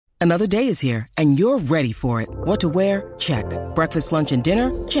Another day is here, and you're ready for it. What to wear? Check. Breakfast, lunch, and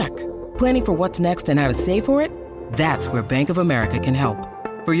dinner? Check. Planning for what's next and how to save for it? That's where Bank of America can help.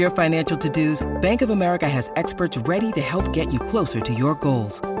 For your financial to-dos, Bank of America has experts ready to help get you closer to your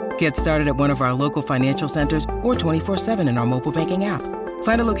goals. Get started at one of our local financial centers or 24/7 in our mobile banking app.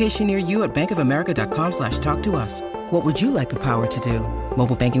 Find a location near you at bankofamerica.com/talktous. What would you like the power to do?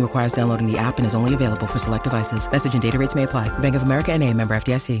 Mobile banking requires downloading the app and is only available for select devices. Message and data rates may apply. Bank of America N.A., member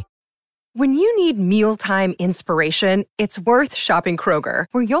FDIC. When you need mealtime inspiration, it's worth shopping Kroger,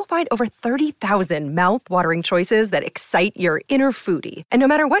 where you'll find over 30,000 mouth-watering choices that excite your inner foodie. And no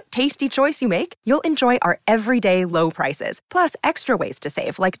matter what tasty choice you make, you'll enjoy our everyday low prices, plus extra ways to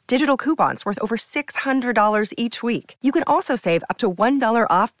save, like digital coupons worth over $600 each week. You can also save up to $1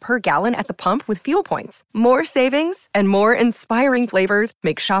 off per gallon at the pump with fuel points. More savings and more inspiring flavors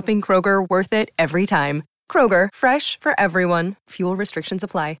make shopping Kroger worth it every time. Kroger, fresh for everyone. Fuel restrictions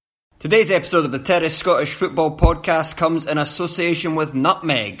apply. Today's episode of the Terrace Scottish Football Podcast comes in association with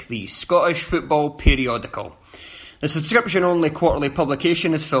Nutmeg, the Scottish football periodical. The subscription-only quarterly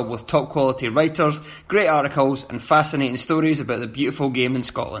publication is filled with top-quality writers, great articles and fascinating stories about the beautiful game in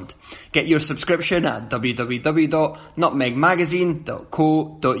Scotland. Get your subscription at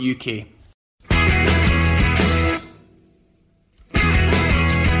www.nutmegmagazine.co.uk.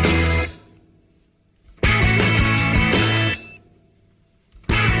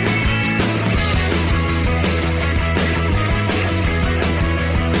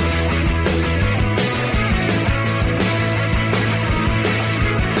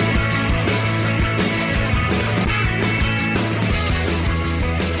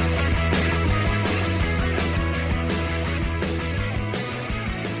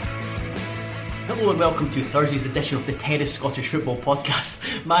 Welcome to Thursday's edition of the Terrace Scottish Football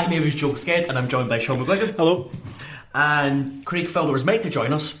Podcast. My name is Joe Sked and I'm joined by Sean McGuigan. Hello. And Craig Fowler was meant to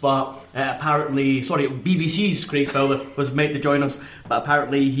join us, but BBC's Craig Fowler was meant to join us, but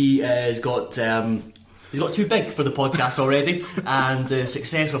apparently he has got too big for the podcast already, and the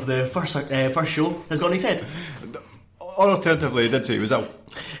success of the first show has gone his head. Or alternatively, he did say he was ill.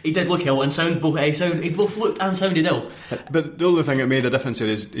 He did look ill and he both looked and sounded ill. But the only thing that made a difference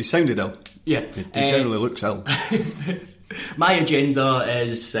is he sounded ill. Yeah. He generally looks ill. My agenda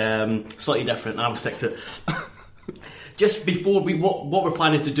is slightly different, and I will stick to it. Just before what we're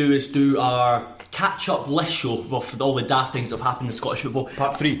planning to do is do our catch-up list show of all the daft things that have happened in Scottish football.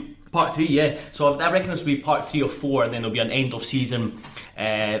 Part 3. Part 3, yeah. So I reckon this will be part 3 or 4, and then there'll be an end of season,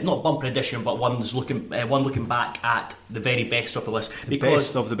 not bumper edition, but one looking back at the very best of the list. The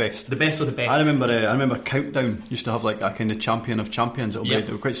best of the best. The best of the best. I remember Countdown used to have like a kind of champion of champions. It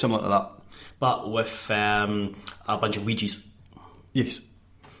were quite similar to that, but with a bunch of Ouijas. Yes.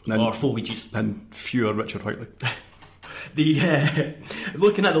 Or full Ouijas. And fewer Richard Whiteley.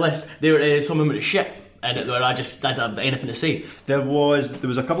 Looking at the list, there is some amount of shit in it where I didn't have anything to say. There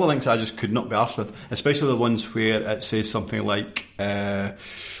was a couple of links I just could not be arsed with, especially the ones where it says something like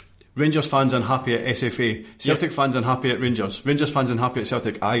Rangers fans unhappy at SFA, Celtic fans unhappy at Rangers fans unhappy at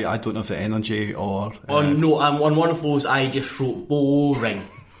Celtic. I don't have the energy or... on one of those I just wrote boring.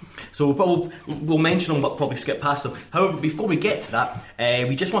 So we'll mention them but probably skip past them. However, before we get to that,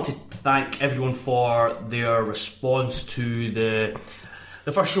 we just want to thank everyone for their response to the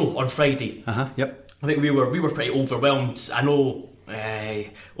first show on Friday. Yep. I think we were pretty overwhelmed. I know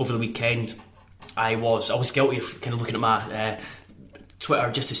over the weekend I was guilty of kind of looking at my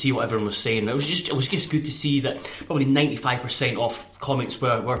Twitter just to see what everyone was saying. It was just good to see that probably 95% of comments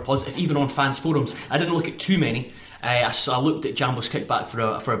were positive, even on fans forums. I didn't look at too many. I looked at Jambo's kickback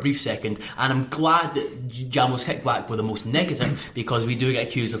for a brief second, and I'm glad that Jambo's kickback were the most negative, because we do get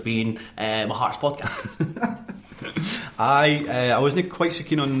accused of being my Hearts podcast. I wasn't quite so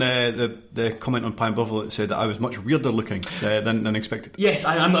keen on the comment on Pine Buffalo that said that I was much weirder looking than expected. Yes,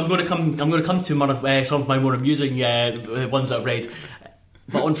 I'm going to come to some of my more amusing ones that I've read.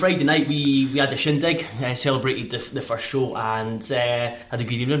 But on Friday night we had a shindig, celebrated the first show, and had a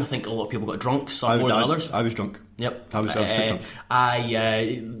good evening. I think a lot of people got drunk, some more than others. I was drunk. Yep, I was quite drunk.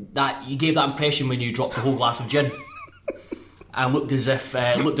 You gave that impression when you dropped the whole glass of gin, and looked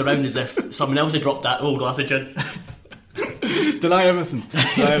around as if someone else had dropped that whole glass of gin. Deny everything.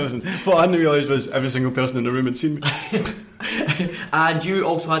 What I hadn't realised was every single person in the room had seen me. And you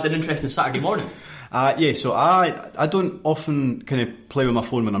also had an interesting Saturday morning. So I don't often kind of play with my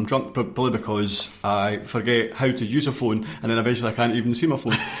phone when I'm drunk, probably because I forget how to use a phone, and then eventually I can't even see my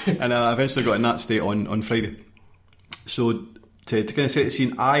phone. And I eventually got in that state on Friday. So to kind of set the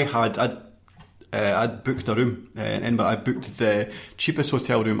scene, I I'd booked a room in Edinburgh. I booked the cheapest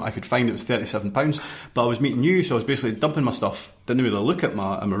hotel room I could find. It was £37, but I was meeting you, so I was basically dumping my stuff, didn't really look at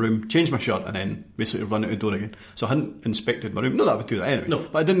my room, changed my shirt, and then basically run out the door again. So I hadn't inspected my room. Not that I would do that anyway, No.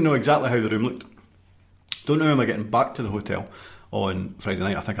 But I didn't know exactly how the room looked. Don't remember getting back to the hotel on Friday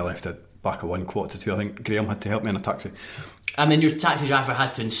night. I think I left it back at 1:45. I think Graham had to help me in a taxi. And then your taxi driver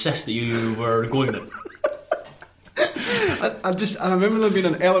had to insist that you were going there. I remember there being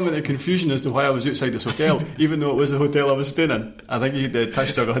an element of confusion as to why I was outside this hotel, even though it was the hotel I was staying in. I think the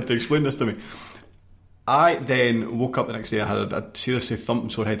taxi driver had to explain this to me. I then woke up the next day and had a seriously thumping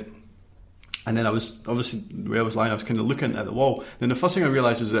sore head. And then I was, obviously, where I was lying, I was kind of looking at the wall. Then the first thing I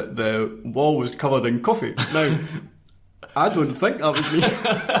realised is that the wall was covered in coffee. Now, I don't think that was me.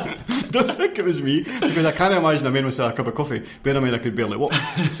 Don't think it was me, because I can't imagine I made myself a cup of coffee, bear in mind I could barely walk.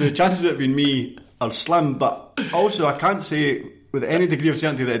 So the chances of it being me are slim, but also I can't say with any degree of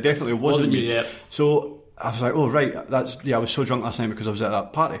certainty that it definitely wasn't me. Yeah. So I was like, oh right, I was so drunk last night because I was at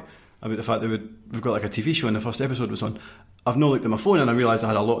that party about the fact that we've got like a TV show and the first episode was on. I've not looked at my phone and I realised I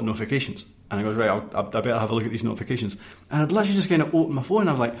had a lot of notifications, and I goes, right, I better have a look at these notifications, and I'd literally just kind of opened my phone and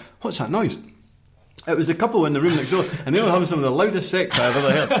I was like, what's that noise? It was a couple in the room next door, and they were having some of the loudest sex I've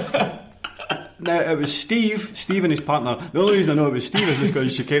ever heard. Now, it was Steve and his partner. The only reason I know it was Steve is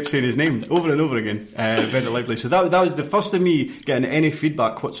because she kept saying his name over and over again, very loudly. So that was the first of me getting any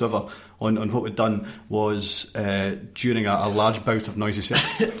feedback whatsoever on what we'd done was during a large bout of noisy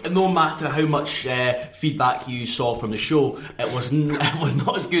sex. No matter how much feedback you saw from the show, it was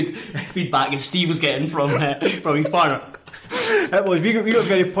not as good feedback as Steve was getting from his partner. It was. We got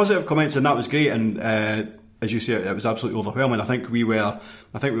very positive comments, and that was great. And as you say, it was absolutely overwhelming. I think we were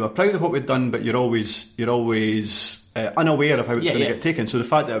proud of what we'd done, but you're always unaware of how it's going to get taken. So the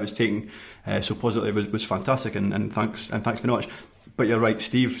fact that it was taken so positively was fantastic, and thanks very much. But you're right,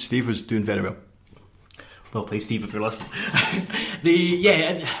 Steve was doing very well. Well played, Steve, if you're listening.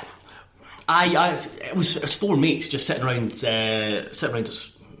 It was four mates just sitting around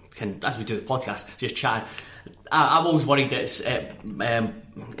just as we do the podcast, just chatting. I'm always worried that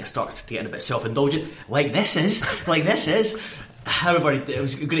it starts to get a bit self-indulgent, like this is. However, it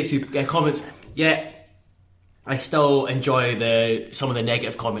was great to see comments. Yeah, I still enjoy some of the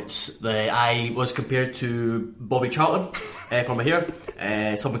negative comments. I was compared to Bobby Charlton for my hair.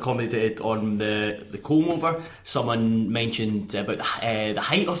 Someone commented on the comb over. Someone mentioned about the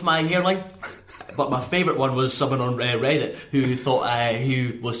height of my hairline. But my favourite one was someone on Reddit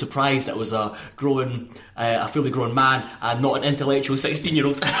who was surprised that I was a fully grown man and not an intellectual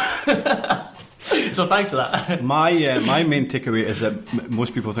 16-year-old. So thanks for that. My main takeaway is that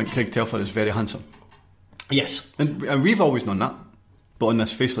most people think Craig Telford is very handsome. Yes, and we've always known that. But on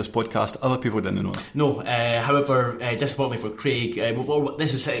this Faceless podcast, other people didn't know it. No, however, disappointingly for Craig,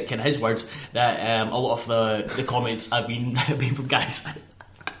 this is kind of his words, that a lot of the comments have been from guys.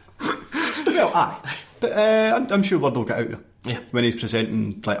 Well, aye. But I'm sure word will get out there. Yeah. When he's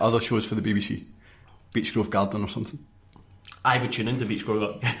presenting like other shows for the BBC. Beechgrove Garden or something. I would tune into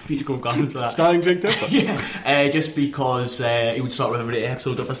Beechgrove Garden for that. Starring Craig Telford? Yeah. Just because he would start with every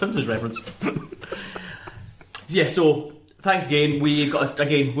episode of a Simpsons reference. Yeah, so thanks again. We're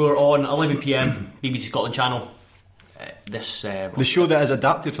on 11pm BBC Scotland channel. The show that is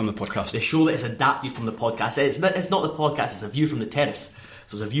adapted from the podcast. The show that is adapted from the podcast. It's not the podcast, it's a view from the terrace.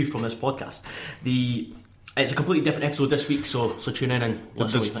 So it's a view from this podcast. It's a completely different episode this week, so tune in and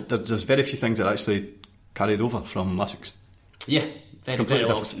listen what you think. There's very few things that actually carried over from last week's. Yeah,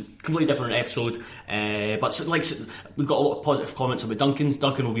 completely different episode. But we've got a lot of positive comments about Duncan.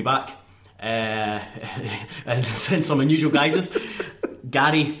 Duncan will be back. And in some unusual guises.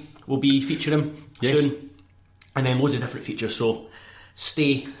 Gary will be featuring soon. And then loads of different features, so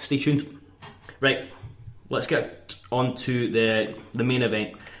stay tuned. Right, let's get on to the main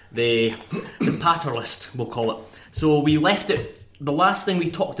event, the patter list, we'll call it. So we left it, the last thing we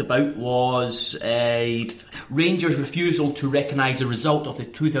talked about was Rangers' refusal to recognise the result of the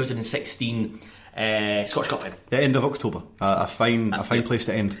 2016 Scottish Cup final. The end of October, a fine place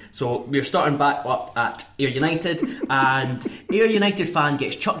to end. So we're starting back up at Ayr United, and Ayr United fan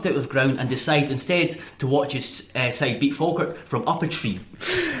gets chucked out of the ground and decides instead to watch his side beat Falkirk from up a tree.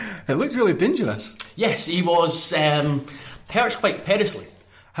 It looked really dangerous. Yes, he was perched quite perilously.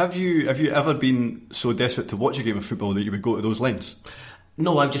 Have you ever been so desperate to watch a game of football that you would go to those lengths?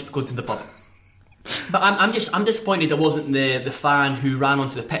 No, I've just gone to the pub. But I'm disappointed it wasn't the fan who ran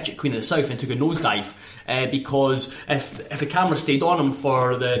onto the pitch at Queen of the South and took a nosedive, because if the camera stayed on him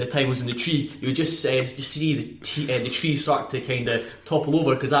for the time he was in the tree, you would just see the tree start to kind of topple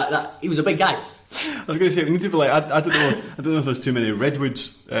over, because that he was a big guy. I was going to say, we need to be like, I don't know if there's too many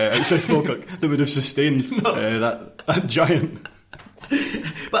redwoods outside Falkirk that would have sustained that giant.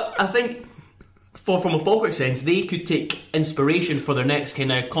 But I think, from a Falkirk sense, they could take inspiration for their next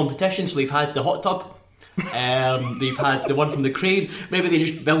kind of competition. So they've had the hot tub, they've had the one from the crane. Maybe they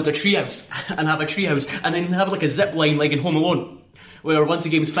just build a treehouse and have a treehouse, and then have like a zip line like in Home Alone, where once the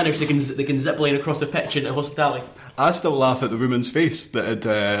game's finished they can zip line across the pitch into hospitality. I still laugh at the woman's face that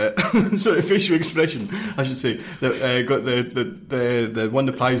had sort of facial expression, I should say, that got the won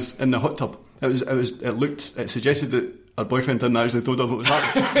the prize in the hot tub. It suggested that her boyfriend didn't actually told her what was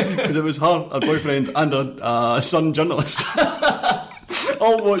happening, because it was her boyfriend, and a son journalist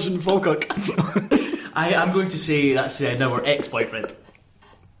all watching Falkirk. I'm going to say that's now her ex-boyfriend.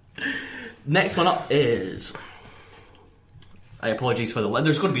 Next one up is... I apologise for the link.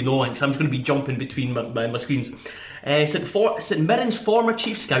 There's going to be no links. I'm just going to be jumping between my screens. St Mirren's former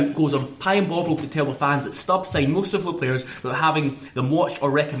chief scout goes on Pie and Bovril to tell the fans that Stubbs signed most of the players without having them watched or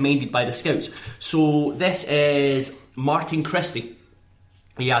recommended by the scouts. So this is Martin Christie.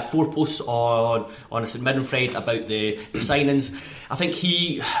 He had 4 posts on a St Mirren thread about the signings. I think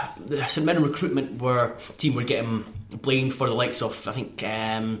the St Mirren recruitment team were getting blamed for the likes of, I think,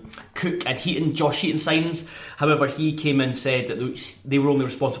 Cook and Josh Heaton signings. However, he came in and said that they were only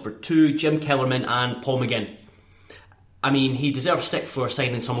responsible for 2, Jim Kellerman and Paul McGinn. I mean, he deserves stick for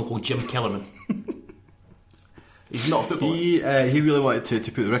signing someone called Jim Kellerman. He's not a footballer. He really wanted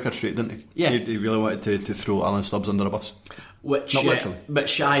to put the record straight, didn't he? Yeah. He really wanted to throw Alan Stubbs under a bus. Which, not literally.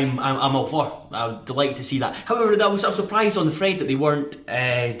 Which I'm all for. I was delighted to see that. However, I was surprised on the thread that they weren't.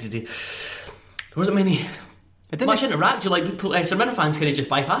 There wasn't much interaction. Like St Mirren fans kind of just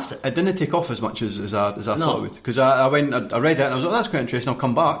bypassed it. It didn't take off as much as I thought it would. Because I read it and I was like, that's quite interesting. I'll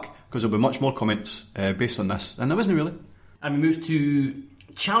come back because there'll be much more comments based on this, and there wasn't really. And we moved to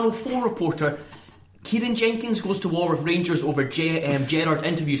Channel 4 reporter Kieran Jenkins goes to war with Rangers over Gerrard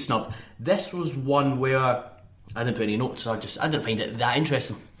interview snub. This was one where I didn't put any notes. I didn't find it that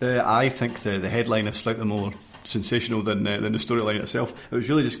interesting. I think the headline is slightly more sensational than the storyline itself. It was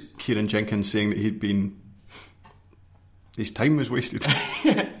really just Kieran Jenkins saying that his time was wasted.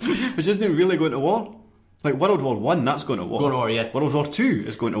 Which isn't he really going to war? Like World War I, that's going to war. Going to war, yeah. World War II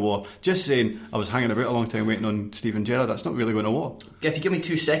is going to war. Just saying I was hanging about a long time waiting on Steven Gerrard, that's not really going to war. If you give me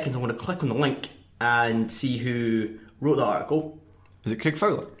 2 seconds, I'm going to click on the link and see who wrote the article. Is it Craig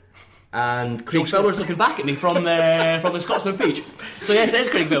Fowler? And Craig Fowler's looking back at me from the Scotsman page. So yes, it is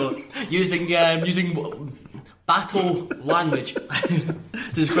Craig Fowler using battle language to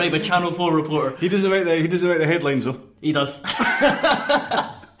describe a Channel 4 reporter. He doesn't write the headlines though. He does.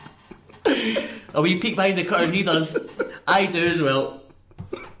 A wee peek behind the curtain, he does. I do as well.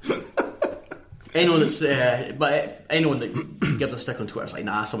 Anyone that gives a stick on Twitter is like,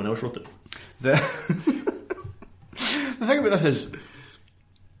 nah, someone else wrote it. The thing about this is,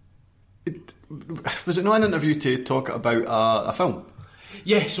 was it not an interview to talk about a film?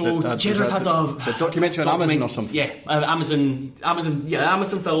 Yeah, so Gerrard had a documentary on Amazon or something. Yeah, Amazon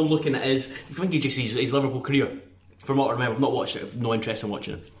film looking at I think his Liverpool career. From what I remember, I've not watched it. I've no interest in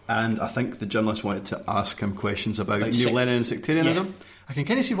watching it. And I think the journalist wanted to ask him questions about Neil Lennon and sectarianism. Yeah. I can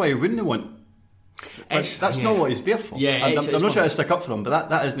kind of see why he wouldn't want. That's not what he's there for. Yeah, I'm not trying to stick up for him, but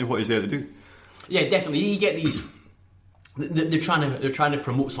that isn't what he's there to do. Yeah, definitely. You get these. They're trying to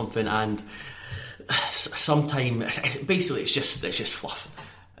promote something, and sometimes basically it's just fluff.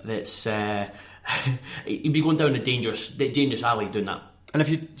 That's you'd be going down a dangerous alley doing that. And if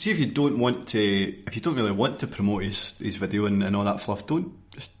you don't really want to promote his video and all that fluff, don't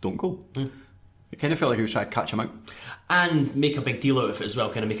go. It kind of felt like he was trying to catch him out and make a big deal out of it as well,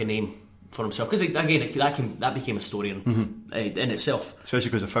 kind of make a name for himself. Because again, that became a story in itself, especially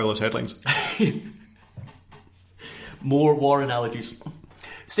because of Fowler's headlines. More war analogies.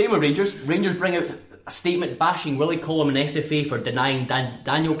 Staying with Rangers. Rangers bring out a statement bashing Willie Collum and SFA for denying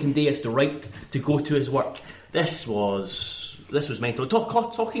Daniel Candeias the right to go to his work. This was mental.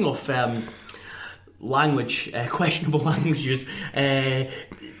 Talking of language, questionable language use,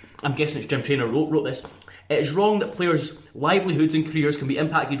 I'm guessing it's Jim Traynor wrote this. It is wrong that players' livelihoods and careers can be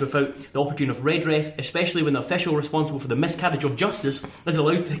impacted without the opportunity of redress, especially when the official responsible for the miscarriage of justice is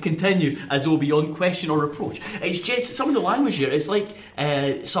allowed to continue as though beyond question or reproach. It's just some of the language here. It's like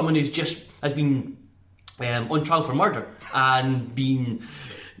someone who's has been on trial for murder and been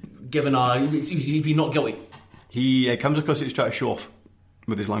given he's been not guilty. He comes across that he's trying to show off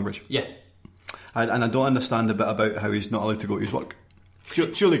with his language. Yeah. And I don't understand the bit about how he's not allowed to go to his work.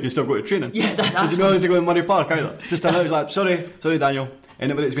 Surely he can still go to training. Yeah, he's not allowed to go in Murray Park either. Just tell him, he's like, sorry Daniel,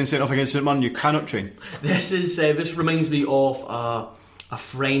 anybody that's been sent off against St Mirren, you cannot train. This reminds me of a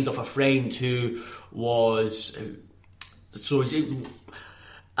friend of a friend who was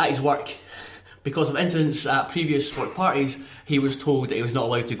at his work, because of incidents at previous work parties, he was told that he was not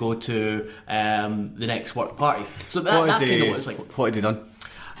allowed to go to the next work party. So that's kind of what it's like. What had he done?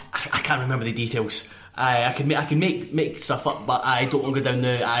 I can't remember the details. I can make stuff up, but I don't want to go down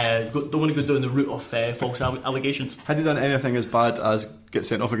the route of false allegations. Had he done anything as bad as get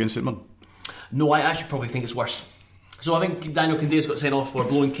sent off against St Mirren? No, I actually probably think it's worse. So I think Daniel Candeias got sent off for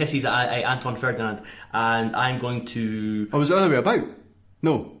blowing kisses at Antoine Ferdinand, and I'm going to... Oh, was it the other way about?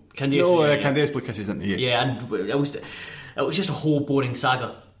 No. Candeias, Candeias blew kisses, didn't he? Yeah, and it was just a whole boring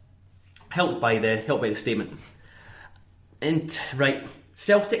saga, helped by the statement. And right,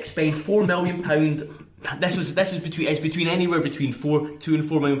 Celtic spend £4 million. This is between anywhere between £2 and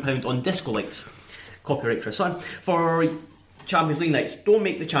 £4 million on disco lights. Copyright Chris Sun for Champions League nights. Don't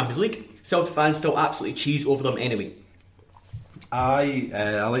make the Champions League. Celtic fans still absolutely cheese over them anyway.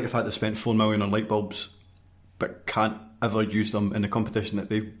 I like the fact they spent £4 million on light bulbs, but can't ever use them in the competition that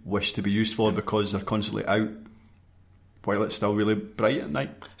they wish to be used for because they're constantly out while it's still really bright at night.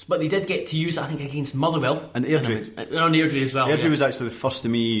 But they did get to use it, I think, against Motherwell and Airdrie. On Airdrie as well. Airdrie was actually the first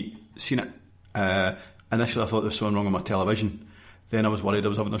of me seen it. Initially I thought there was something wrong on my television. Then I was worried I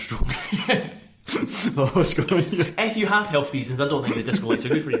was having a stroke. What's going on here? If you have health reasons, I don't think the disco lights are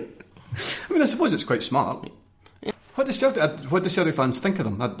good for you. I mean, I suppose it's quite smart. Yeah. What do Celtic fans think of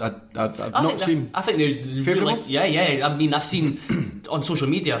them? I've not seen. I think they're favourable. Yeah. I mean, I've seen on social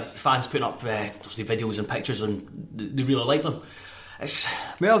media fans putting up obviously videos and pictures, and they really like them.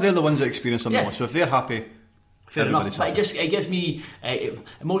 Well, they're the ones that experience them more. So if they're happly, fair enough. But it gives me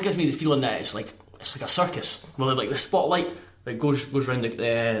the feeling that it's like a circus, where like the spotlight that goes around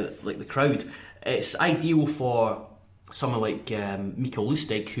the crowd. It's ideal for someone like Mikael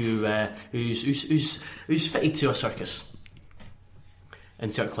Lustig, who's fitted to a circus.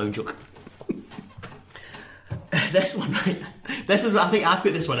 Insert clown joke. This one, right? This is, I think I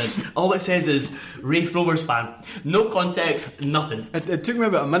put this one in. All it says is Raith Rovers fan. No context, nothing. It took me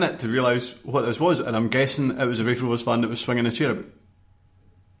about a minute to realise what this was, and I'm guessing it was a Raith Rovers fan that was swinging a chair about.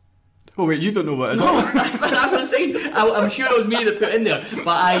 Oh wait, you don't know what it is. No, that's what I'm saying. I'm sure it was me that put in there, but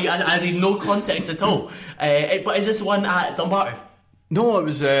I had no context at all. But is this the one at Dumbarton? No, it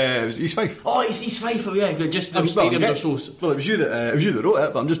was East Fife. Oh, it's East Fife. Oh, yeah, just those stadiums are so. Well, it was you that wrote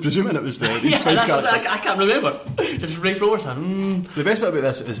it, but I'm just presuming it was the East Fife. Yeah, I can't remember. Just Raith Rovers fan. The best bit about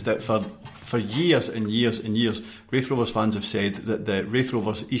this is that for years and years and years, Raith Rovers fans have said that the Raith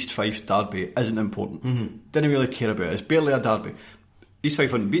Rovers East Fife derby isn't important. Mm-hmm. Didn't really care about it. It's barely a derby. East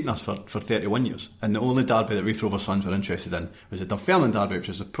Fife hadn't beaten us for 31 years, and the only derby that Raith Rovers fans were interested in was the Dunfermline derby, which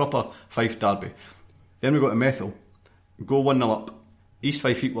is a proper Fife derby. Then we got to Methil, go 1-0 up, East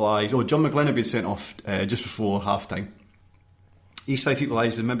Fife equalise. Oh, John McGlynn had been sent off just before half time. East Fife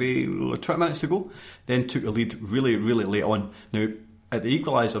equalised with maybe 20 minutes to go, then took the lead really, really late on. Now, at the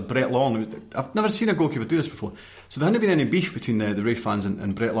equaliser, Brett Long, I've never seen a goalkeeper do this before, so there hadn't been any beef between the Raith fans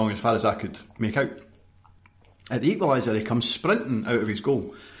and Brett Long as far as I could make out. At the equaliser, he comes sprinting out of his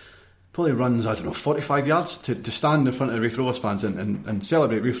goal. Probably runs, 45 yards to stand in front of Raith Rovers fans and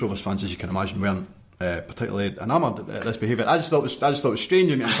celebrate. Raith Rovers fans, as you can imagine, weren't particularly enamoured at this behaviour. I just thought it was strange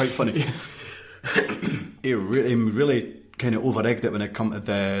and quite funny. He really kind of over-egged it when it come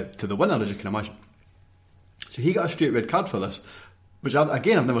to the winner, as you can imagine. So he got a straight red card for this, which I've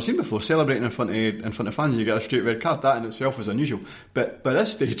never seen before. Celebrating in front of fans, and you get a straight red card. That in itself is unusual. But by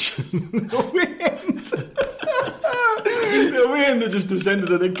this stage, the way in that just descended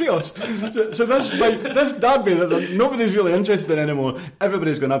into chaos. So this derby that nobody's really interested in anymore,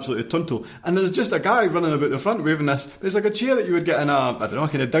 everybody's gone absolutely tunto, and there's just a guy running about the front waving this. It's like a chair that you would get in a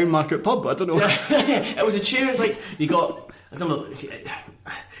kind of down market pub. I don't know. It was a chair. It's like you got. I don't know.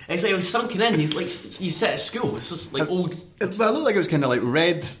 It's like it was sunken in. You sit at school. It's just like old. It looked like it was kind of like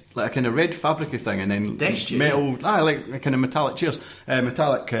red, like a kind of red fabricy thing, and then desk metal. Like kind of metallic chairs,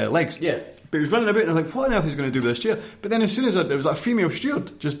 metallic legs. Yeah. But he was running about and I was like, what on earth is he going to do with this chair? But then as soon as there was a female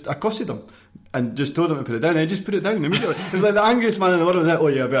steward just accosted him and just told him to put it down, and he just put it down immediately. It was like the angriest man in the world, and oh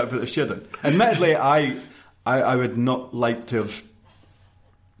yeah, I better put this chair down. Admittedly, I would not like to have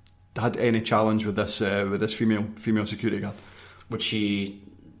had any challenge with this female security guard. Was she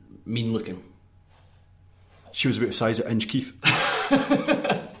mean looking? She was about the size of Inch Keith.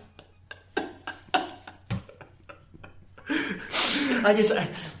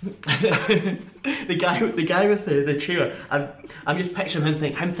 The guy with the chair. I'm just picturing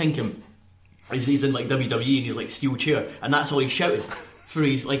him thinking he's in like WWE and he's like steel chair, and that's all he's shouting for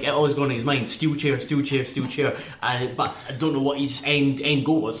his like it always going in his mind, steel chair, steel chair, steel chair. But I don't know what his end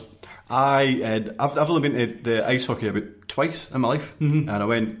goal was. I've only been to the ice hockey about twice in my life, and I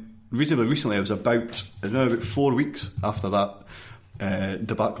went reasonably recently. It was about 4 weeks after that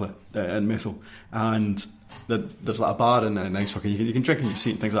debacle in Methil, and there's like a bar in ice hockey. You can drink in your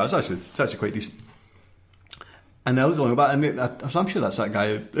seat and things like that. It's actually quite decent. And I looked along about, and I'm sure that's that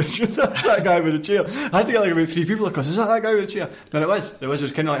guy. That's that guy with the chair. I had to get like about 3 people across. Is that guy with the chair? And it was. It was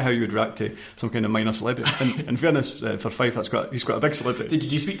kind of like how you would react to some kind of minor celebrity. And in fairness, for Fife, he's quite a big celebrity.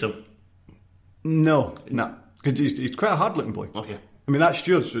 Did you speak to him? No, because he's quite a hard-looking boy. Okay. I mean, that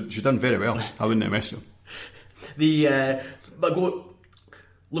steward, she done very well. I wouldn't have messed with him. But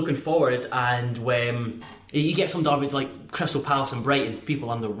looking forward, and when you get some derbies like Crystal Palace and Brighton, people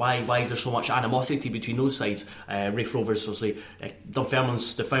wonder why is there so much animosity between those sides. Raith Rovers, obviously,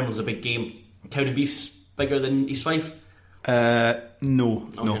 Dunfermline's a big game. County Beef's bigger than East Fife? No,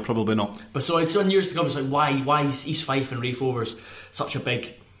 probably not. But so in years to come, it's like why is East Fife and Raith Rovers such a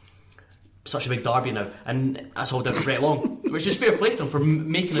big derby now? And that's all down to Brett Long, which is fair play to him for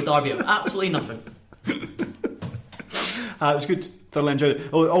making a derby out of absolutely nothing. It was good. Thoroughly enjoyed it.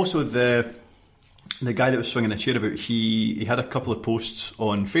 Oh, also the guy that was swinging the chair about, he had a couple of posts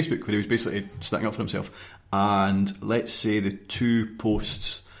on Facebook where he was basically sticking up for himself, and let's say the 2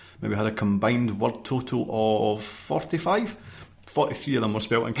 posts maybe had a combined word total of 45. 43 of them were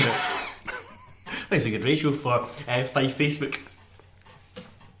spelt incorrect. That's a good ratio for 5 Facebook.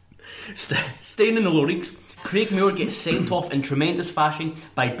 Staying in the low leagues, Craig Moore gets sent off in tremendous fashion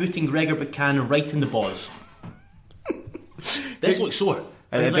by booting Gregor Buchanan right in the balls. This looks sore.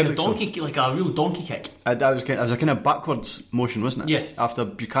 It was like a donkey, like a real donkey kick. That was a kind of backwards motion, wasn't it? Yeah. After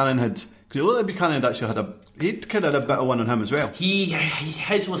Buchanan had, because it looked like Buchanan had actually he'd kind of had a bit of one on him as well.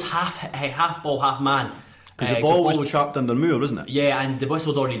 His was half ball, half man. Because the ball was trapped under Moore, wasn't it? Yeah, and the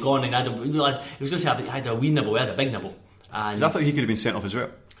whistle had already gone, and he was going to say he had a wee nibble, he had a big nibble. And I thought he could have been sent off as well.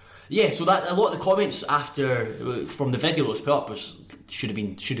 Yeah, so that a lot of the comments after from the video that was put up was should have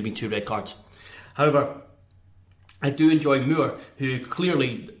been 2 red cards. However, I do enjoy Moore, who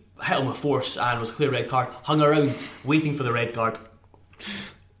clearly hit him with force and was a clear red card, hung around waiting for the red card.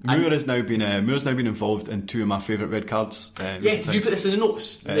 Moore's now been involved in 2 of my favourite red cards. Yes, did you put this in the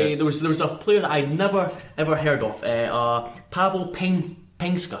notes? There was a player that I'd never ever heard of, Pavel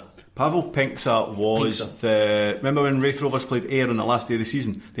Pengska. Pavel Pengsa was remember when Raith Rovers played Ayr on the last day of the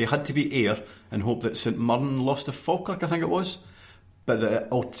season? They had to beat Ayr and hope that St Mirren lost to Falkirk, I think it was. But the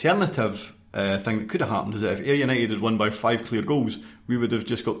alternative thing that could have happened is that if Ayr United had won by 5 clear goals, we would have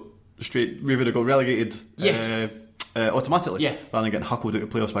got relegated. Yes. Automatically, rather than getting huckled out of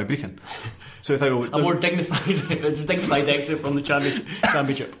playoffs by Brechin. So I thought, a more dignified exit from the championship.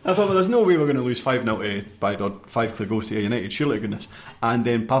 I thought, well, there's no way we're going to lose 5-0 by 5 clear goals to Ayr United, surely to goodness. And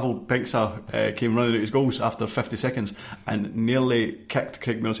then Pavel Pengsa came running out his goals after 50 seconds and nearly kicked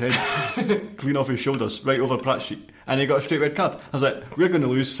Craig Moore's head clean off his shoulders, right over Pratt's sheet, and he got a straight red card. I was like, we're going to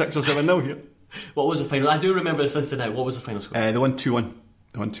lose 6 or 7-0 here. What was the final? I do remember this incident. What was the final score? They won 2-1.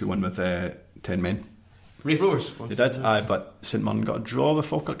 They won 2-1 with 10 men. Raith Rovers. They did, but St Mirren got a draw with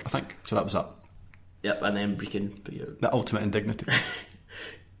Falkirk, I think. So that was that. Yep, and then Brechin. The ultimate indignity.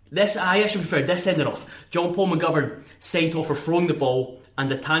 I actually prefer this ended off. John Paul McGovern sent off for throwing the ball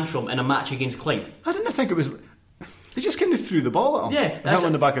and a tantrum in a match against Clyde. I didn't think it was. He just kind of threw the ball at him. Yeah, hit him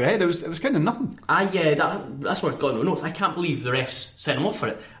on the back of the head. It was kind of nothing. That's what I've got in the notes. I can't believe the refs sent him off for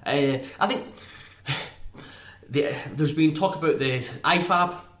it. I think there's been talk about the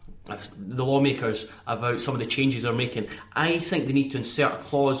IFAB, the lawmakers, about some of the changes they're making. I think they need to insert a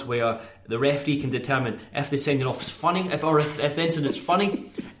clause where the referee can determine if the sending off is funny, if the incident's funny,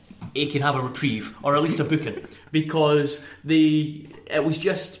 he can have a reprieve or at least a booking, because it was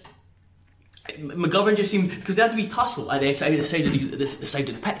just McGovern just seemed, because they had to be tussle at the side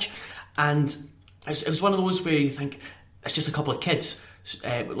of the pitch, and it was one of those where you think it's just a couple of kids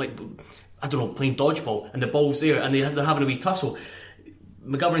playing dodgeball, and the ball's there and they're having a wee tussle.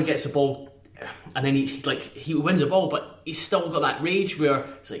 McGovern gets the ball and then he wins the ball, but he's still got that rage where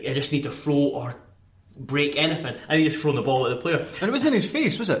it's like, I just need to throw or break anything, and he just thrown the ball at the player. And it wasn't in his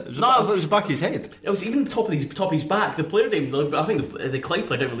face, was it? I thought it was the back of his head. It was even the top of his back. The player didn't. I think the Clyde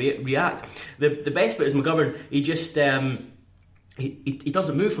player didn't really react. The best bit is McGovern. He just he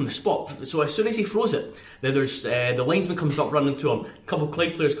doesn't move from the spot. So as soon as he throws it, then there's the linesman comes up running to him. A couple of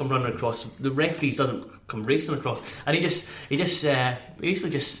Clyde players come running across. The referee doesn't come racing across, and he just basically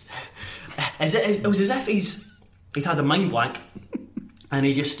just it was as if he's had a mind blank, and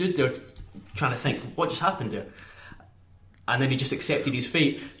he just stood there trying to think what just happened there, and then he just accepted his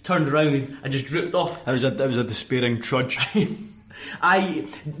fate, turned around and just drooped off. That was a despairing trudge. These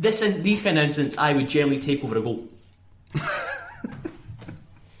kind of incidents I would generally take over a goal.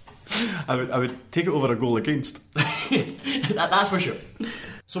 I would take it over a goal against. That's for sure.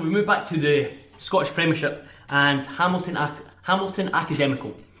 So we move back to the Scottish Premiership and Hamilton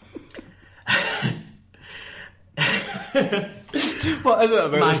Academical. What is it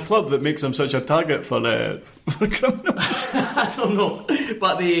about this club that makes them such a target for criminals? I don't know,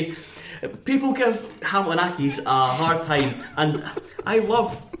 but the people give Hamilton Accies a hard time, and I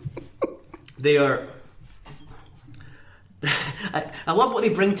love their. I love what they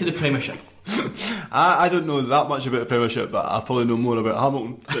bring to the Premiership. I don't know that much about the Premiership, but I probably know more about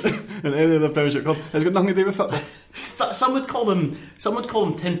Hamilton than any other Premiership club. It's got nothing to do with football. So, some would call them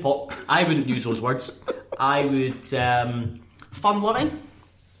tin pot. I wouldn't use those words. I would fun loving.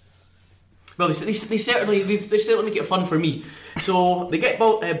 Well, they certainly make it fun for me. So they get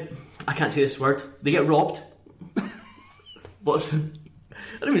I can't say this word. They get robbed. What's I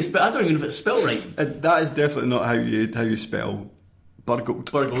don't even know if it's spelled right. That is definitely not how you spell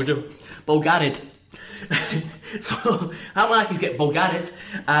burgled. Bulgarid. So Hamilton Accies get bulgarid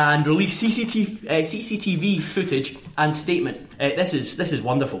and release CCTV footage and statement. This is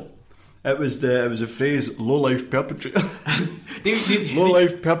wonderful. It was the phrase "low life perpetrator." Low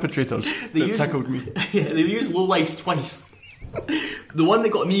life perpetrators that tickled me. Yeah, they used low lives twice. The one that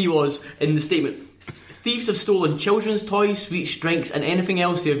got me was in the statement. Thieves have stolen children's toys, sweets, drinks and anything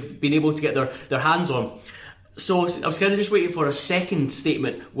else they've been able to get their hands on. So I was kind of just waiting for a second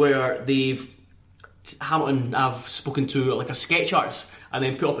statement where Hamilton have spoken to like a sketch artist and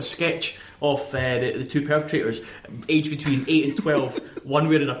then put up a sketch of the two perpetrators aged between 8 and 12, one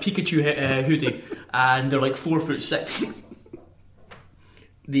wearing a Pikachu hoodie and they're like 4'6".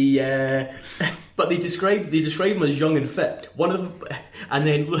 But they describe them as young and fit. One of them, and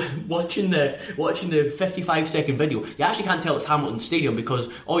then watching the 55-second video, you actually can't tell it's Hamilton Stadium because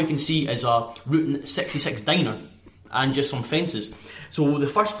all you can see is a Route 66 diner and just some fences. So the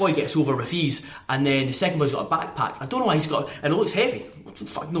first boy gets over with ease, and then the second boy's got a backpack. I don't know why he's got, and it looks heavy. What the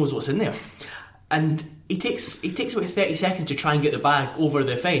fuck knows what's in there? And he takes about 30 seconds to try and get the bag over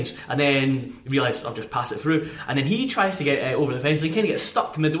the fence, and then realises I'll just pass it through. And then he tries to get over the fence, and he kind of gets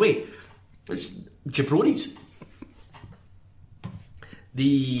stuck midway. It's jabronis.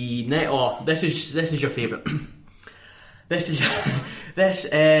 This is your favourite. This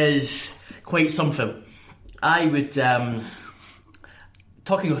is quite something. I would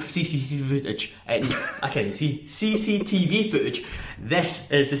talking of CCTV footage, I can't see CCTV footage.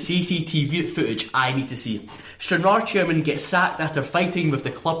 This is the CCTV footage I need to see. Stranraer chairman gets sacked after fighting with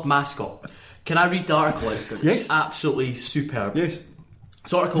the club mascot. Can I read the article? Yes. It's absolutely superb. Yes.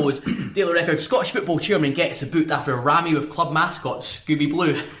 This article is Daily Record. Scottish football chairman gets a boot after a rammy with club mascot Scooby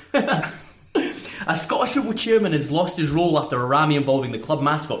Blue. A Scottish football chairman has lost his role after a rammy involving the club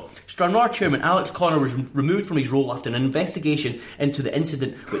mascot. Stranraer chairman Alex Connor was removed from his role after an investigation into the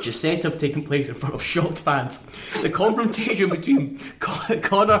incident, which is said to have taken place in front of shocked fans. The confrontation between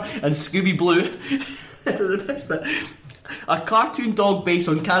Connor and Scooby Blue, a cartoon dog based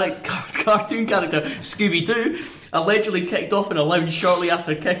on cartoon character Scooby Doo, allegedly kicked off in a lounge shortly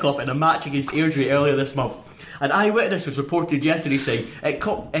after kick-off in a match against Airdrie earlier this month. An eyewitness was reported yesterday saying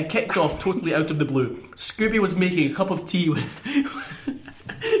it kicked off totally out of the blue. Scooby was making a cup of tea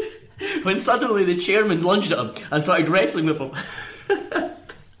when suddenly the chairman lunged at him and started wrestling with him.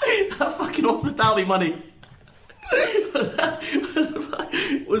 That fucking hospitality money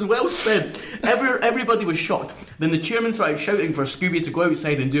was well spent. Everybody was shocked. Then the chairman started shouting for Scooby to go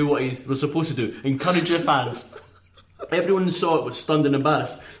outside and do what he was supposed to do, encourage the fans. Everyone who saw it was stunned and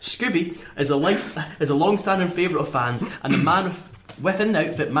embarrassed. Scooby is a long-standing favourite of fans, and the man within the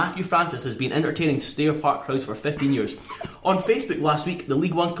outfit, Matthew Francis, has been entertaining Stair Park crowds for 15 years. On Facebook last week, the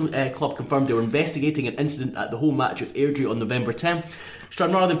League One club confirmed they were investigating an incident at the home match with Airdrie on November 10.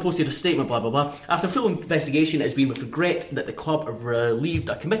 Stranraer then posted a statement, blah blah blah. After full investigation, it has been with regret that the club have relieved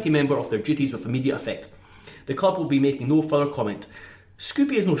a committee member of their duties with immediate effect. The club will be making no further comment.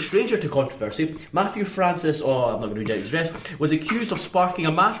 Scooby is no stranger to controversy. Matthew Francis, I'm not going to read out his address, was accused of sparking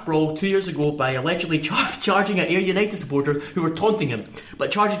a mass brawl 2 years ago by allegedly charging at Ayr United supporters who were taunting him.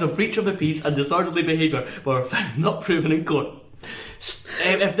 But charges of breach of the peace and disorderly behaviour were not proven in court.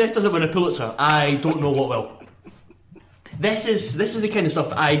 If this doesn't win a Pulitzer, I don't know what will. This is the kind of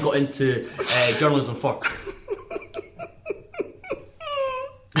stuff I got into journalism for.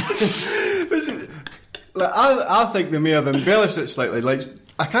 I think they may have embellished it slightly. Like,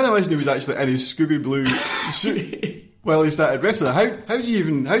 I can't imagine he was actually in his Scooby Blue suit while he started wrestling. How do you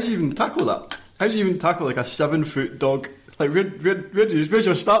even tackle that? How do you even tackle like a 7-foot dog? Like, where's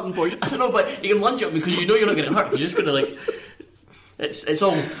your starting point? I don't know, but you can lunge up because you know you're not going to hurt. You're just going to it's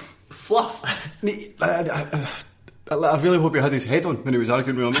all fluff. I really hope he had his head on when he was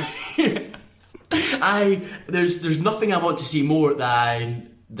arguing with me. There's nothing I want to see more than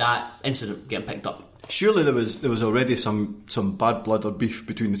that incident getting picked up. Surely there was already some bad blood or beef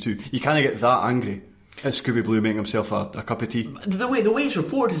between the two. You can't get that angry at Scooby Blue making himself a cup of tea. The way it's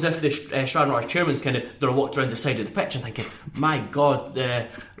reported is if the Shannon Ross chairman's kind of they're walked around the side of the pitch and thinking, my God, the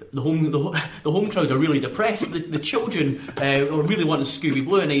home crowd are really depressed. The children are really wanting Scooby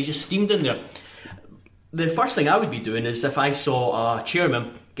Blue, and he just steamed in there. The first thing I would be doing is if I saw a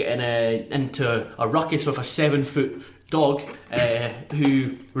chairman getting into a ruckus with a 7-foot dog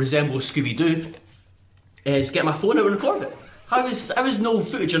who resembles Scooby Doo, is get my phone out and record it. How is no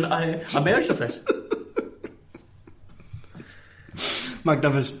footage emerged of this?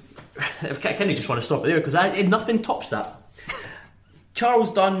 Magnificent. I kind of just want to stop it there because nothing tops that.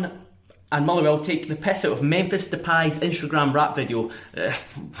 Charles Dunn and Motherwell take the piss out of Memphis Depay's Instagram rap video.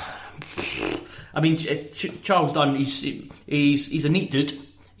 I mean, Charles Dunn, he's a neat dude.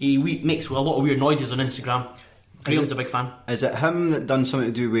 He makes a lot of weird noises on Instagram. Graham's a big fan. Is it him that done something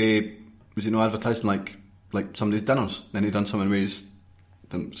to do with, was it no advertising like somebody's dinners? Then he done something with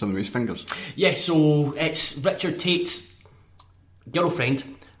his fingers. Yeah, so it's Richard Tate's girlfriend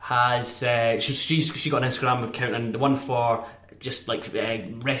has she got an Instagram account, and the one for just like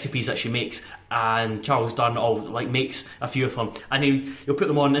recipes that she makes, and Charles Dunn makes a few of them, and he'll put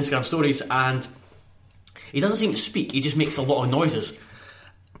them on Instagram stories, and he doesn't seem to speak, he just makes a lot of noises.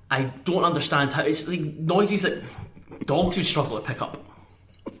 I don't understand how it's like noises that dogs would struggle to pick up.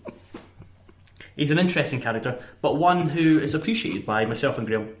 He's an interesting character, but one who is appreciated by myself and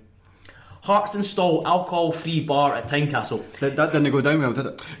Graham. Hearts install alcohol-free bar at Tynecastle. That didn't go down well, did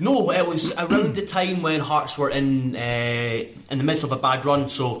it? No, it was around the time when Hearts were in the midst of a bad run,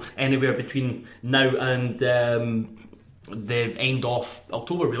 so anywhere between now and the end of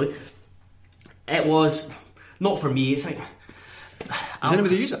October, really. It was not for me. It's like, does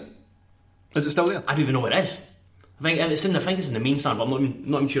anybody use it? Is it still there? I don't even know what it is. I think it's in the main stand, but I'm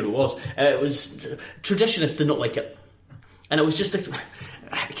not even sure it was. It was traditionists did not like it, and it was just it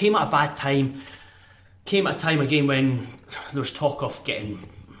came at a bad time. Came at a time again when there was talk of getting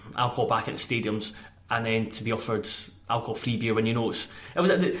alcohol back into stadiums, and then to be offered alcohol-free beer when you know it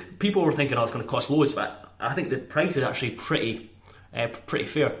was. People were thinking, it's going to cost loads, but I think the price is actually pretty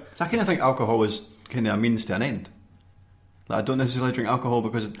fair. So I kind of think alcohol is kind of a means to an end. Like, I don't necessarily drink alcohol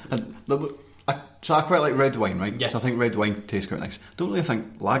because so I quite like red wine, right? Yeah. So I think red wine tastes quite nice. Don't really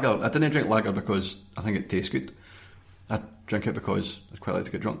think lager. I didn't drink lager because I think it tastes good. I drink it because I quite like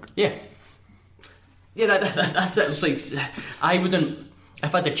to get drunk. Yeah. Yeah, that's it. It's like I wouldn't,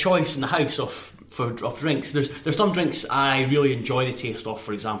 if I had the choice in the house of drinks. There's some drinks I really enjoy the taste of.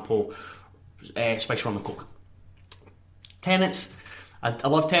 For example, spice rum and coke. Tennent's. I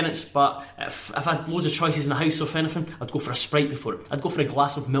love Tennent's, but if I had loads of choices in the house of anything, I'd go for a Sprite before it. I'd go for a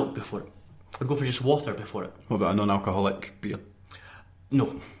glass of milk before it. I'd go for just water before it. What about a non-alcoholic beer?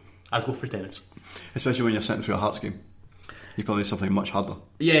 No, I'd go for Tennent's. Especially when you're sitting through a Hearts game. You probably need something much harder.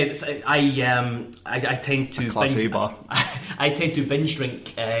 Yeah, I tend to Class A bar. I tend to binge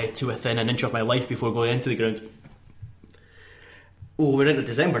drink to within an inch of my life before going into the ground. Oh, we're into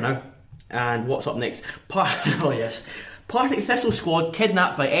December now, and what's up next? Oh yes. Partick Thistle squad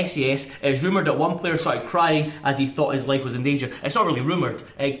kidnapped by SAS. It's rumoured that one player started crying as he thought his life was in danger. It's not really rumoured.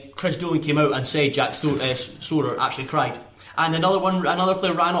 Chris Dolan came out and said Jack Storer actually cried. And another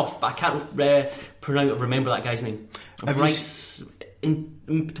player ran off, but I can't remember that guy's name. Bryce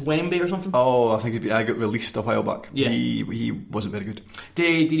Twemby or something? Oh, I think I got released a while back. Yeah. He wasn't very good.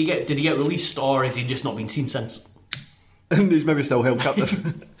 Did he get released, or has he just not been seen since? He's maybe still held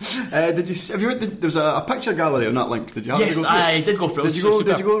captive. Have you went? There was a picture gallery on that link. Did you? Yes, I did go through it.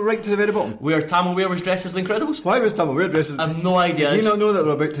 Did you go right to the very bottom? Where Tam O'Weir was dressed as the Incredibles? Why was Tam O'Weir dressed as? I have no idea. Did you not know that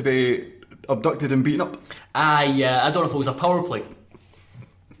they're about to be abducted and beaten up? I don't know if it was a power play.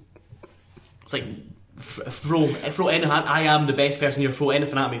 It's like throw anything. I am the best person here. Throw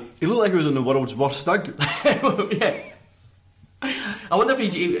anything at me. He looked like he was in the world's worst stag do. Yeah. I wonder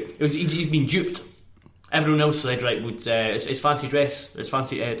if he's been duped. Everyone else said, right, it's fancy dress, with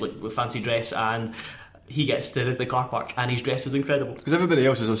fancy dress, and he gets to the car park and he's dressed as Incredible. Because everybody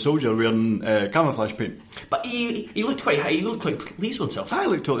else is a soldier wearing camouflage paint. But he looked quite high. He looked quite pleased with himself. I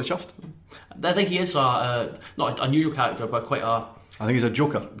looked totally chuffed. I think he is not an unusual character, but quite a. I think he's a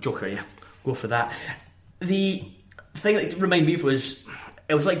joker. Joker, yeah. Go for that. The thing that reminded me was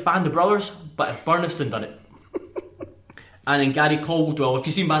it was like Band of Brothers, but if Burniston done it. And then Gary Caldwell, if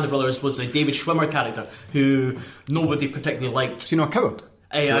you've seen Band of Brothers, was the David Schwimmer character who nobody particularly liked. Is he not a coward?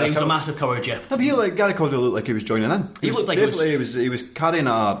 He was a massive coward, yeah. No, but Gary Caldwell looked like he was joining in. He looked like definitely he was carrying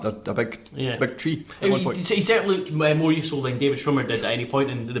a big tree at one point. He certainly looked more useful than David Schwimmer did at any point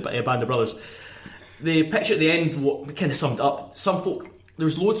in the Band of Brothers. The pitch at the end kind of summed it up. Some folk, there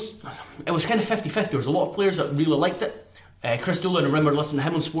was loads. It was kind of 50-50. There was a lot of players that really liked it. Chris Doolan, I remember listening to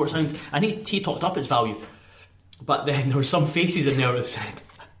him on Sportsound, and he talked up its value. But then there were some faces in there that said,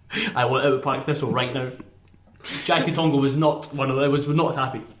 "I want out of Park Thistle right now." Jackie Tongo was not one of them. Was not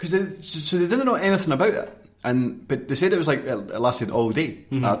happy because they didn't know anything about it, but they said it was like it lasted all day.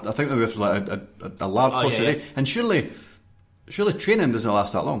 Mm-hmm. I think they were for like a large portion of the day, and surely training doesn't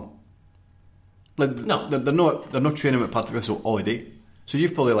last that long. Like no, they're not training at Partick Thistle all day. So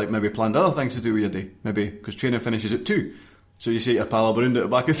you've probably like maybe planned other things to do with your day, maybe because training finishes at 2. So you say to your pal, "I'll be round at the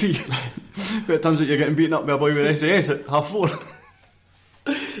back at 3." But it turns out you're getting beaten up by a boy with SAS at 4:30.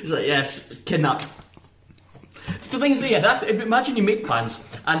 It's like, yes, kidnapped. So the thing is, imagine you make plans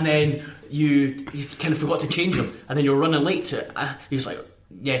and then you kind of forgot to change them, and then you're running late to it. You're just like,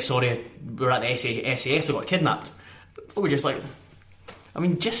 "Yeah, sorry, we're at the SAS, I got kidnapped." We're just like, I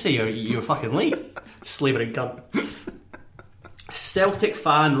mean, just say you're fucking late, slavering cunt. Celtic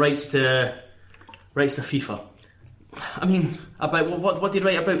fan writes to FIFA. I mean, about what did he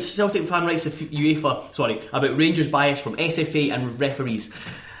write about? Celtic fan writes to UEFA. Sorry, about Rangers bias from SFA and referees.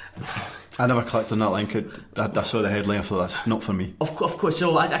 I never clicked on that link. I saw the headline. I thought that's not for me. Of course.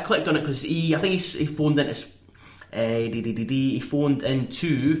 So I clicked on it because I think he phoned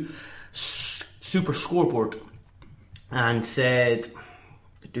into Super Scoreboard and said,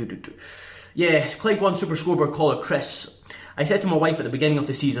 "Yeah, Clyde One Super Scoreboard caller Chris. I said to my wife at the beginning of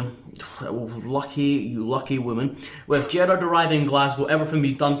the season, you lucky woman, with Gerrard arriving in Glasgow, everything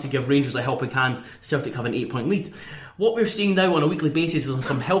we've done to give Rangers a helping hand, Celtic have an 8-point lead. What we're seeing now on a weekly basis is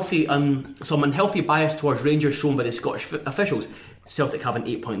some unhealthy bias towards Rangers shown by the Scottish officials. Celtic have an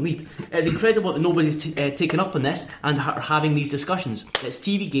 8-point lead. It's incredible that nobody's taken up on this and are having these discussions. It's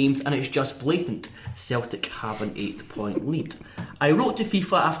TV games and it's just blatant. Celtic have an 8-point lead. I wrote to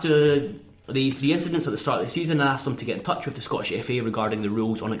FIFA after the 3 incidents at the start of the season and asked them to get in touch with the Scottish FA regarding the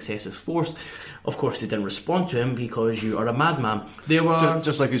rules on excessive force. Of course, they didn't respond to him because you are a madman. There were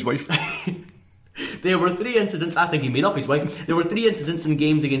just like his wife. There were 3 incidents. I think he made up his wife. There were 3 incidents in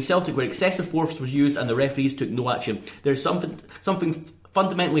games against Celtic where excessive force was used and the referees took no action. There's something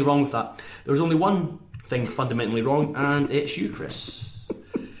fundamentally wrong with that. There's only one thing fundamentally wrong, and it's you, Chris.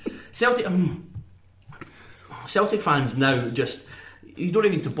 Celtic fans now just, you don't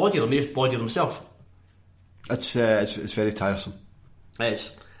even need to body them; they just body themselves. It's very tiresome. It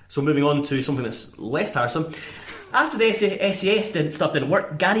is. So moving on to something that's less tiresome. After the SAS didn't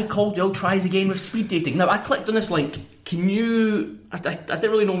work, Gary Caldwell tries again with speed dating. Now, I clicked on this link. Can you... I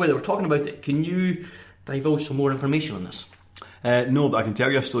didn't really know where they were talking about it. Can you divulge some more information on this? No, but I can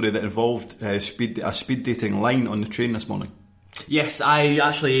tell you a story that involved a speed dating line on the train this morning. Yes, I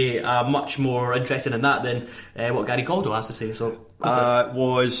actually am much more interested in that than what Gary Caldwell has to say. So, I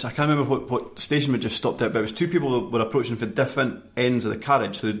can't remember what station we just stopped at, but it was 2 people that were approaching from different ends of the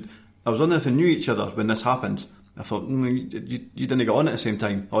carriage. So I was wondering if they knew each other when this happened. I thought, you didn't get on at the same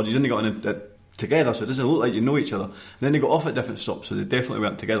time, or you didn't get on it together, so it doesn't look like you know each other. And then they got off at different stops, so they definitely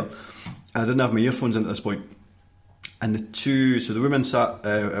weren't together. I didn't have my earphones in at this point. And the woman sat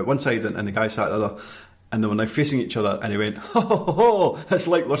at one side and the guy sat at the other, and they were now facing each other, and he went, "Ho, ho, ho, it's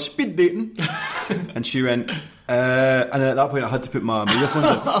like we're speed dating." And she went, and at that point I had to put my earphones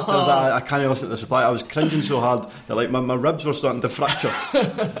in. I can't listen to this reply. I was cringing so hard that like my ribs were starting to fracture.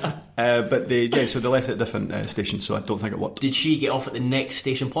 But they left at different stations, so I don't think it worked. Did she get off at the next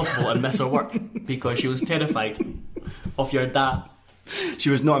station possible and miss her work because she was terrified of your dad? She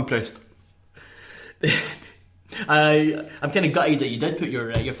was not impressed. I'm kind of gutted that you did put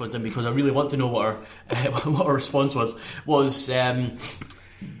your earphones in, because I really want to know what her response was.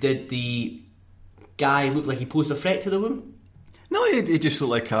 Did the guy look like he posed a threat to the woman? No, he just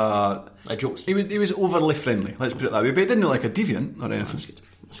looked like a jokes. He was overly friendly, let's put it that way, but he didn't look like a deviant or anything.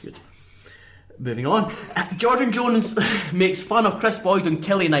 That's good. Moving on. Jordan Jones makes fun of Chris Boyd on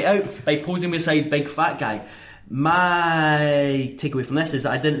Kelly Night Out by posing beside Big Fat Guy. My takeaway from this is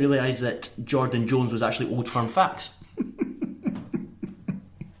that I didn't realise that Jordan Jones was actually Old Firm Facts.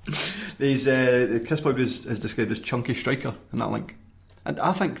 Chris Boyd is described as chunky striker in that link, and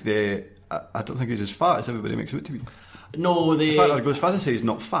I don't think he's as fat as everybody makes him out to be. No, in fact, I'd go as far as to say he's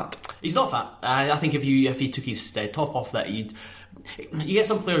not fat. He's not fat. I think if he took his top off, that you get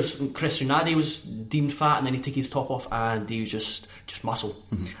some players. Chris Rinaldi was deemed fat, and then he took his top off and he was just muscle.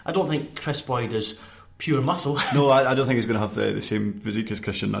 Mm-hmm. I don't think Chris Boyd is pure muscle. No, I don't think he's going to have the same physique as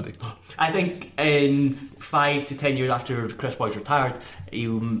Christian Nuddy. I think in 5 to 10 years after Chris Boyd's retired, he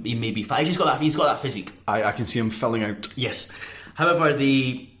may be fat. He's got that physique. I can see him filling out. Yes. However,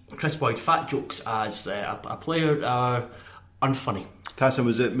 the Chris Boyd fat jokes as a player are unfunny. Tyson,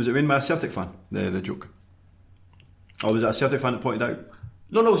 was it made by a Celtic fan, the joke? Or was it a Celtic fan that pointed out?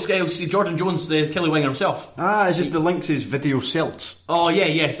 No, it was Jordan Jones, the Kelly Winger himself. It's just the links is video celts. Oh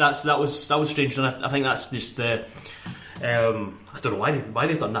yeah, that was strange, and I think that's just the. I don't know why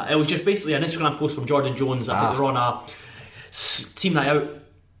they've done that. It was just basically an Instagram post from Jordan Jones. I think they were on a team night out.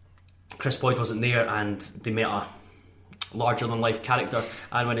 Chris Boyd wasn't there, and they met a larger than life character.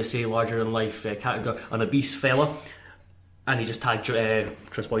 And when I say larger than life character, an obese fella, and he just tagged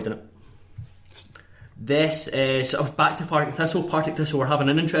Chris Boyd in it. This sort of back to Partick Thistle. Partick Thistle were having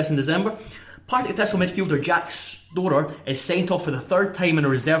an interest in December. Partick Thistle midfielder Jack Storer is sent off for the third time in a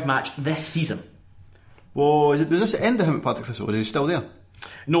reserve match this season. Well, was this the end of him at Partick Thistle? Was he still there?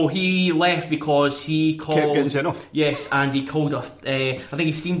 No, he left because he kept getting sent off. Yes, and he called I think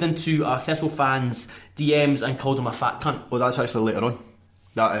he steamed into a Thistle fan's DMs and called him a fat cunt. Well, that's actually later on.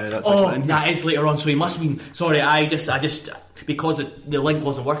 That's that is later on. So he must have been. Sorry, I just because the link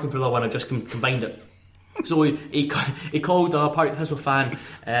wasn't working for that one, I just combined it. So he called a Partick Thistle fan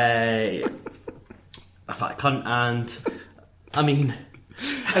a fat cunt, and I mean,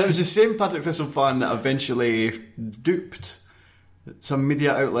 and it was the same Partick Thistle fan that eventually duped some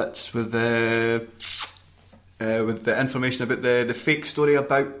media outlets with the information about the fake story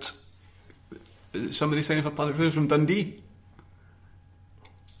about somebody signing for Partick Thistle from Dundee.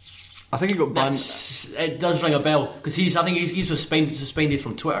 I think he got banned. It does ring a bell because I think he's suspended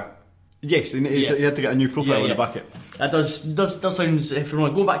from Twitter. Yes, he had to get a new profile on the back of it. That does sound. If we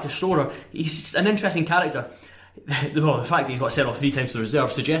want to go back to Storer, he's an interesting character. Well, the fact that he's got sent off 3 times to the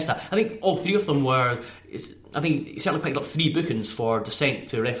reserve suggests that. I think all 3 of them were. I think he certainly picked up 3 bookings for dissent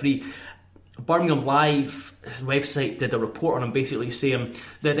to referee. Birmingham Live website did a report on him, basically saying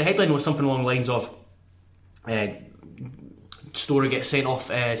the headline was something along the lines of Storer gets sent off,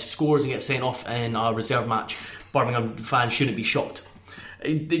 scores and gets sent off in a reserve match. Birmingham fans shouldn't be shocked.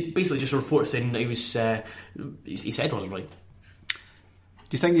 Basically just a report saying that he said wasn't right. Do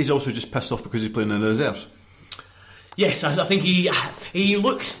you think he's also just pissed off because he's playing in the reserves? Yes, I think he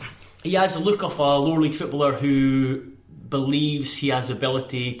has the look of a lower league footballer who believes he has the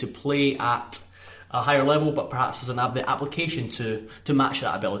ability to play at a higher level, but perhaps doesn't have the application to match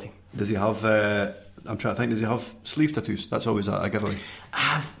that ability. Does he have I'm trying to think, does he have sleeve tattoos? That's always a giveaway.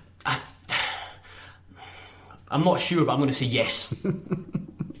 I'm not sure, but I'm going to say yes.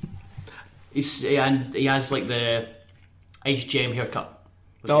 And he has like the Ice Gem haircut.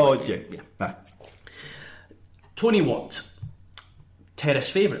 Yeah. Tony Watt, Terrace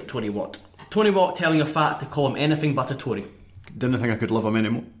favourite Tony Watt. Tony Watt telling a fat to call him anything but a Tory. Didn't think I could love him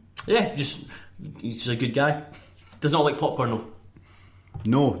anymore. Yeah, he's just a good guy. Does not like popcorn though.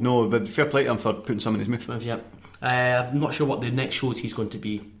 No, but fair play to him for putting some in his mouth. Yeah. I'm not sure what the next shows he's going to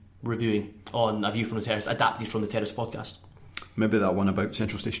be reviewing on A View from the Terrace, adapted from the Terrace podcast. Maybe that one about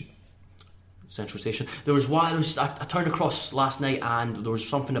Central Station. I turned across last night and there was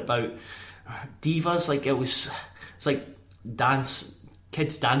something about divas, like it's like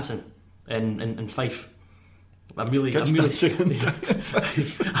kids dancing in Fife. I'm really selling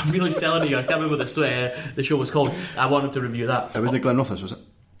you. I can't remember what the show was called. I wanted to review that. It was the Glenrothes, was it?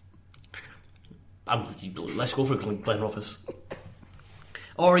 Let's go for Glenrothes.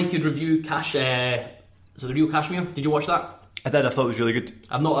 Or he could review Cash. So the Real Kashmir. Did you watch that? I did. I thought it was really good.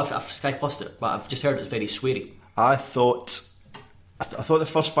 I've Sky Plused it, but I've just heard it's very sweary. I thought the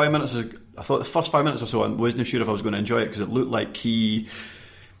first 5 minutes. I thought the first 5 minutes or so, I wasn't sure if I was going to enjoy it because it looked like I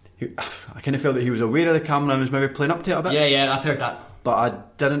kind of felt that he was aware of the camera and was maybe playing up to it a bit. Yeah, I've heard that. But I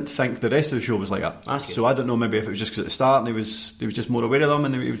didn't think the rest of the show was like that. So I don't know, maybe if it was just because at the start and he was just more aware of them,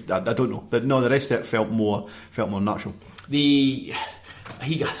 and I don't know. But no, the rest of it felt more natural.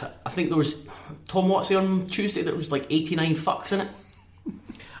 I think there was Tom Watson on Tuesday that was like 89 fucks in it.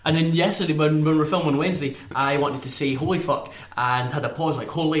 And then yesterday when we were filming on Wednesday, I wanted to say holy fuck and had a pause like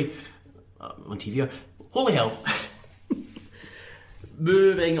holy on TV. Holy hell.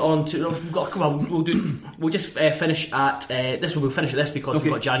 Moving on to we'll just finish at this. We'll finish at this because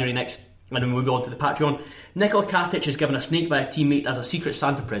we've got January next, and then we'll move on to the Patreon. Nikola Katic is given a snake by a teammate as a Secret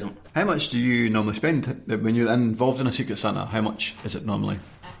Santa present. How much do you normally spend when you're involved in a Secret Santa? How much is it normally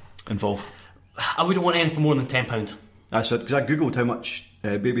involved? I wouldn't want anything more than £10. That's it, because I googled how much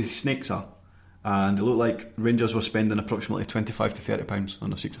baby snakes are, and it looked like Rangers were spending approximately £25 to £30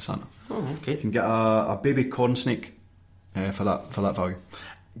 on a Secret Santa. Oh, okay. You can get a baby corn snake for that value.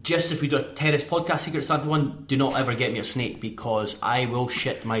 just if we do a Terrace Podcast Secret Santa one, do not ever get me a snake, because I will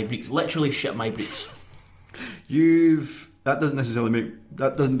shit my bricks. Literally shit my bricks. That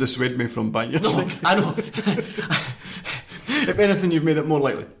doesn't dissuade me from buying your snake. I know. If anything, you've made it more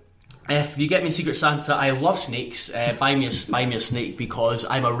likely. If you get me Secret Santa, I love snakes. Buy me a snake, because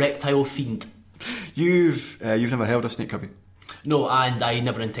I'm a reptile fiend. You've never held a snake, have you? No, and I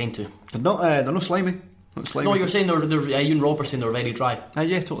never intend to. They're not slimy. Not slimy. No, you're saying they're you and Rob are saying they're very dry.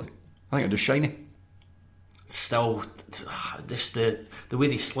 Yeah, totally. I think they're just shiny. Still, this the way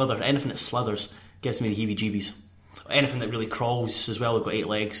they slither. Anything that slithers gives me the heebie-jeebies. Anything that really crawls as well. They've got 8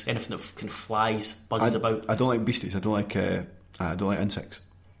 legs. Anything that kind of flies, buzzes about. I don't like beasties. I don't like insects.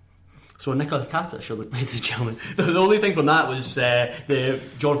 So Nicola Cata, sure, ladies and gentlemen. The only thing from that was the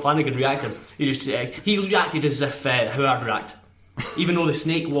John Flanagan reacting. He reacted as if how I'd react, even though the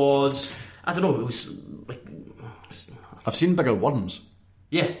snake was, I don't know, it was like. I've seen bigger worms.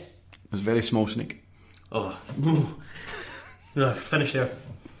 Yeah, it was a very small snake. Oh, finished there.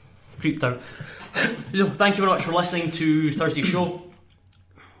 Creeped out. So, thank you very much for listening to Thursday's show,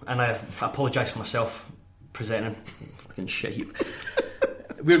 and I apologise for myself presenting fucking shit heap.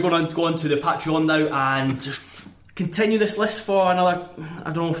 We're going to go on to the Patreon now and just continue this list for another,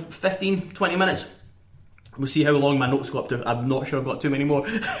 15-20 minutes. We'll see how long my notes go up to. I'm not sure I've got too many more.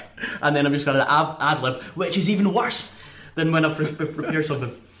 And then I'm just going to ad-lib, which is even worse than when I've prepared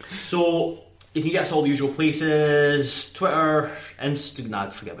something. So you can get us all the usual places: Twitter, forget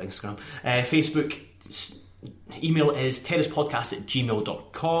about Instagram, Facebook. Email is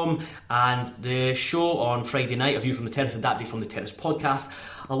terracepodcast@gmail.com, and the show on Friday night, A View from the Terrace, adapted from the Terrace Podcast,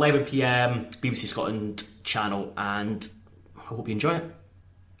 11pm, BBC Scotland channel, and I hope you enjoy it.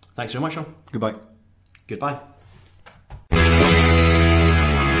 Thanks very much, Sean. Goodbye.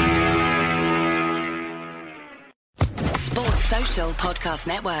 Sports Social Podcast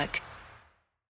Network.